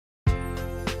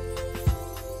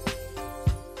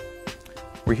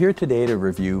We're here today to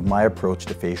review my approach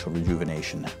to facial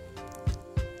rejuvenation.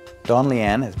 Dawn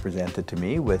Leanne has presented to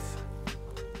me with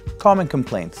common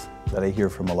complaints that I hear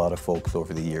from a lot of folks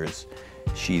over the years.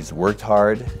 She's worked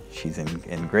hard, she's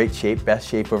in great shape, best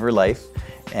shape of her life,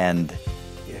 and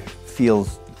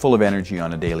feels full of energy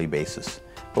on a daily basis.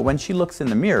 But when she looks in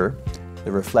the mirror,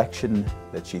 the reflection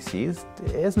that she sees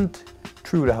isn't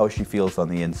true to how she feels on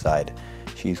the inside.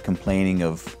 She's complaining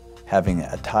of having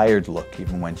a tired look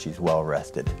even when she's well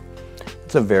rested.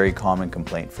 It's a very common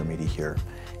complaint for me to hear.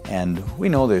 And we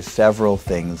know there's several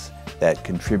things that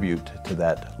contribute to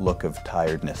that look of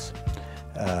tiredness.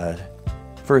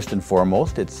 First and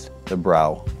foremost, it's the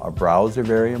brow. Our brows are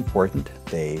very important.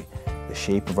 The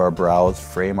shape of our brows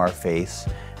frame our face.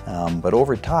 But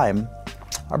over time,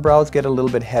 our brows get a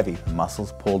little bit heavy. The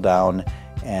muscles pull down,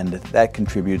 and that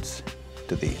contributes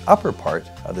to the upper part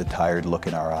of the tired look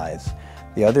in our eyes.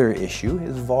 The other issue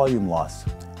is volume loss.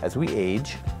 As we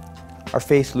age, our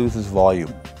face loses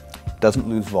volume. It doesn't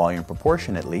lose volume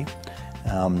proportionately.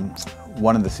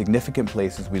 One of the significant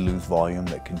places we lose volume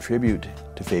that contribute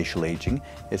to facial aging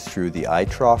is through the eye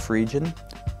trough region,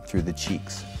 through the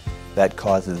cheeks. That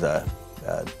causes a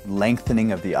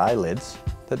lengthening of the eyelids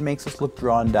that makes us look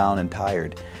drawn down and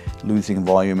tired. Losing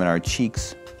volume in our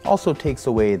cheeks also takes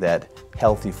away that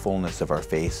healthy fullness of our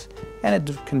face, and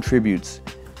it contributes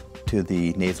to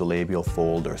the nasolabial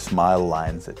fold or smile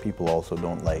lines that people also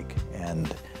don't like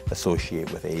and associate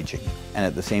with aging. And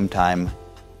at the same time,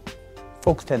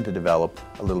 folks tend to develop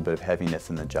a little bit of heaviness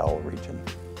in the jowl region.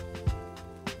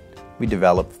 We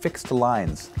develop fixed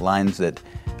lines, lines that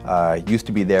used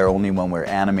to be there only when we're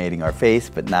animating our face,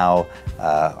 but now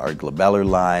our glabellar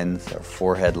lines, our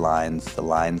forehead lines, the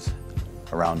lines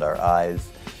around our eyes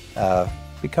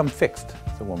become fixed.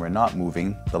 So when we're not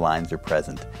moving, the lines are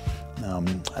present.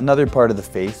 Another part of the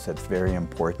face that's very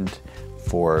important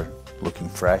for looking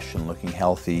fresh and looking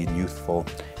healthy and youthful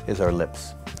is our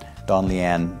lips. Dawn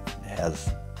Leanne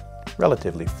has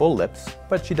relatively full lips,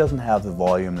 but she doesn't have the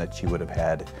volume that she would have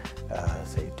had,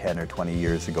 say, 10 or 20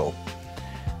 years ago.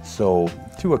 So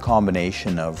through a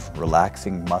combination of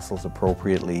relaxing muscles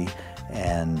appropriately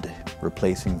and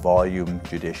replacing volume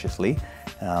judiciously,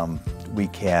 we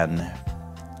can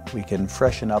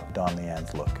freshen up Dawn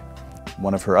Leanne's look.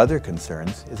 One of her other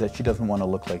concerns is that she doesn't want to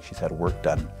look like she's had work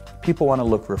done. People want to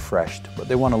look refreshed, but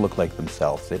they want to look like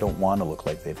themselves. They don't want to look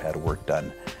like they've had work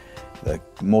done. The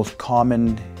most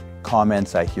common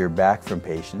comments I hear back from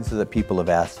patients is that people have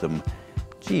asked them,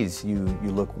 geez, you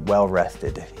look well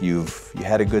rested. You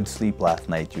had a good sleep last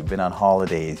night. You've been on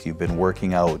holidays. You've been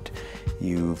working out.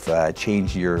 You've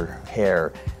changed your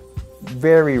hair.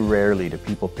 Very rarely do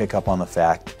people pick up on the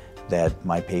fact that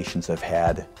my patients have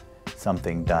had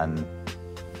something done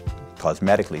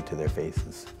cosmetically to their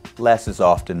faces. Less is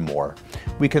often more.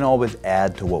 We can always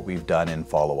add to what we've done in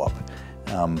follow-up.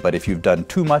 But if you've done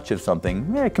too much of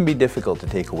something, it can be difficult to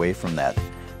take away from that.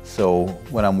 So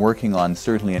when I'm working on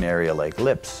certainly an area like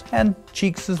lips and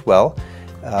cheeks as well,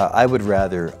 I would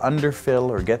rather underfill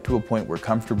or get to a point we're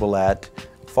comfortable at,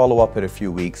 follow up in a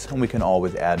few weeks, and we can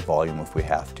always add volume if we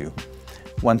have to.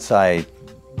 Once I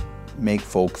make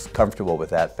folks comfortable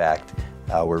with that fact,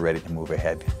 we're ready to move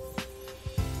ahead.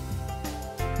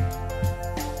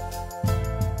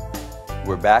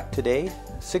 We're back today,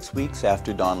 6 weeks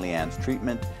after Dawn Leanne's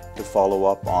treatment, to follow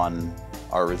up on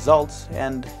our results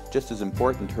and, just as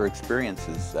important, her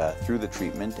experiences through the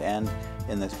treatment and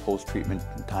in this post-treatment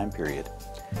time period.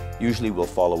 Usually we'll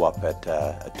follow up at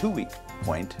a 2-week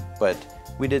point, but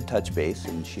we did touch base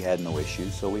and she had no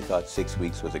issues, so we thought 6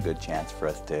 weeks was a good chance for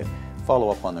us to follow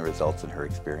up on the results and her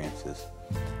experiences.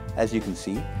 As you can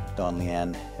see, Dawn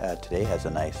Leanne today has a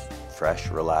nice, fresh,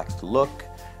 relaxed look.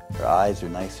 Her eyes are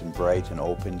nice and bright and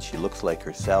open. She looks like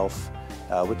herself,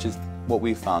 which is what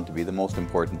we've found to be the most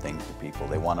important thing for people.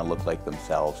 They want to look like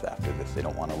themselves after this. They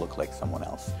don't want to look like someone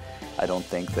else. I don't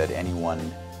think that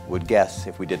anyone would guess,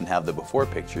 if we didn't have the before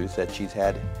pictures, that she's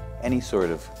had any sort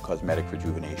of cosmetic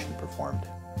rejuvenation performed.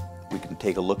 We can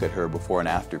take a look at her before and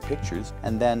after pictures,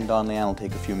 and then Dawn Leanne will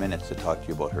take a few minutes to talk to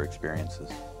you about her experiences.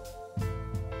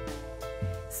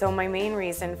 So my main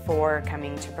reason for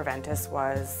coming to Preventous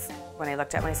was when I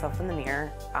looked at myself in the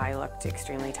mirror, I looked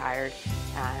extremely tired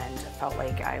and felt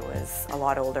like I was a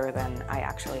lot older than I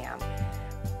actually am.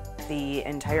 The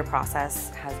entire process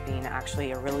has been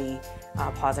actually a really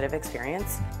positive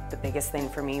experience. The biggest thing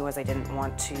for me was I didn't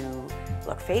want to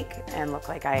look fake and look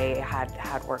like I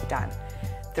had work done.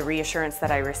 The reassurance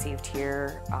that I received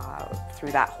here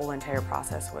through that whole entire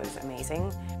process was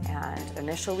amazing. And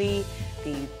initially,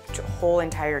 the whole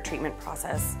entire treatment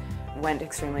process went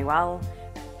extremely well.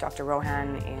 Dr.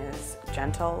 Rohan is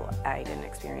gentle. I didn't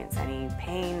experience any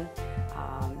pain,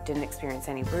 didn't experience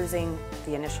any bruising.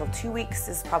 The initial 2 weeks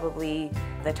is probably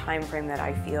the time frame that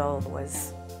I feel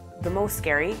was the most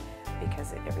scary,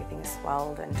 because everything is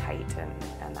swelled and tight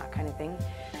and that kind of thing.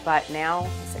 But now,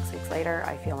 6 weeks later,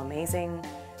 I feel amazing.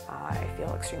 I feel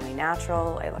extremely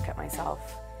natural. I look at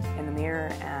myself in the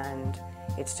mirror and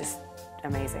it's just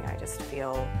amazing. I just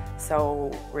feel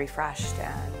so refreshed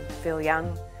and feel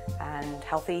young and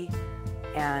healthy,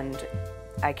 and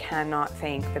I cannot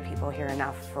thank the people here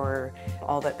enough for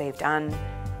all that they've done.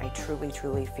 I truly,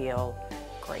 truly feel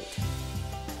great.